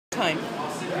time?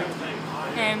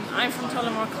 I'm from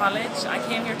Tullamore College. I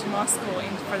came here to Moscow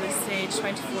for the Stage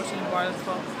 2014 World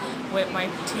Cup with my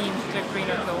team, the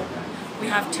Greener Globe. We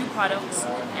have two products,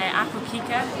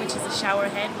 Aquakika, which is a shower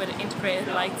head with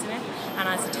integrated lights in it and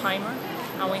has a timer,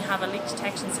 and we have a leak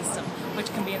detection system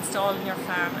which can be installed in your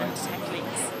farm and detect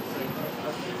leaks.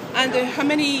 And how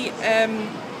many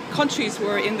countries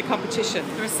were in the competition?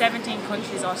 There were 17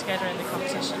 countries altogether in the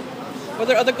competition. Were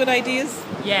there other good ideas?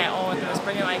 Yeah, there was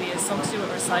brilliant ideas. Some to do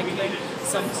with recycling,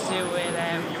 some to do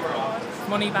with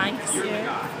money banks.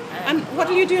 Yeah. And what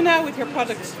do you do now with your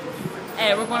products?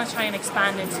 We're going to try and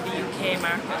expand into the UK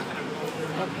market.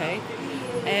 Okay.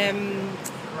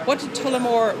 What's the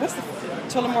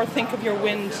Tullamore think of your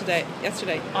win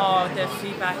yesterday? Oh, the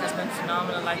feedback has been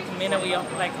phenomenal. Like the minute we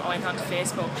went onto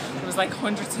Facebook, there was like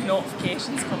hundreds of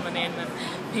notifications coming in and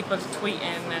people tweeting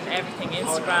and everything,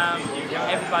 Instagram,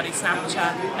 everybody,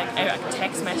 Snapchat, like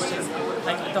text messages,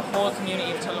 like the whole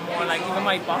community of Tullamore, like even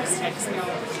my boss texts me and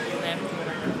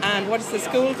everything. And what does the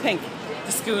school think?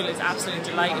 The school is absolutely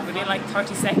delighted. Within like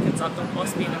 30 seconds of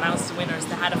us being announced the winners,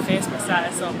 they had a Facebook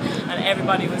status up and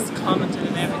everybody was commenting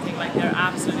and everything. Like they're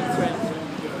absolutely thrilled.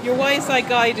 Your YSI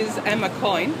guide is Emma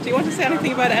Coyne. Do you want to say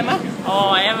anything about Emma?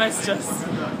 Oh, Emma's just,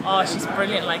 she's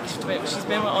brilliant. Like she's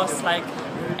been with us like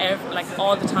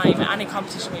all the time. Any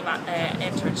competition we've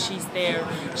entered, she's there.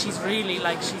 She's really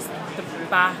she's the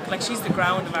back, she's the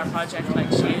ground of our project.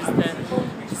 Like she is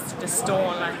the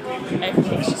stone,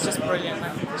 everything. She's just brilliant.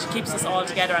 She keeps us all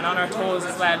together and on our toes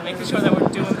as well, making sure that we're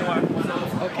doing more.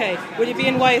 Okay. Will you be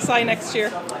in YSI next year?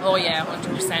 Oh yeah,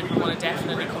 100%. We want to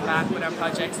definitely come back with our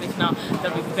projects. If not,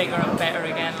 they'll be bigger and better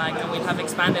again. And we'll have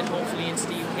expanded hopefully into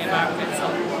the UK market. So.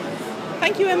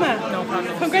 Thank you, Emma. No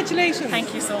problem. Congratulations.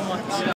 Thank you so much.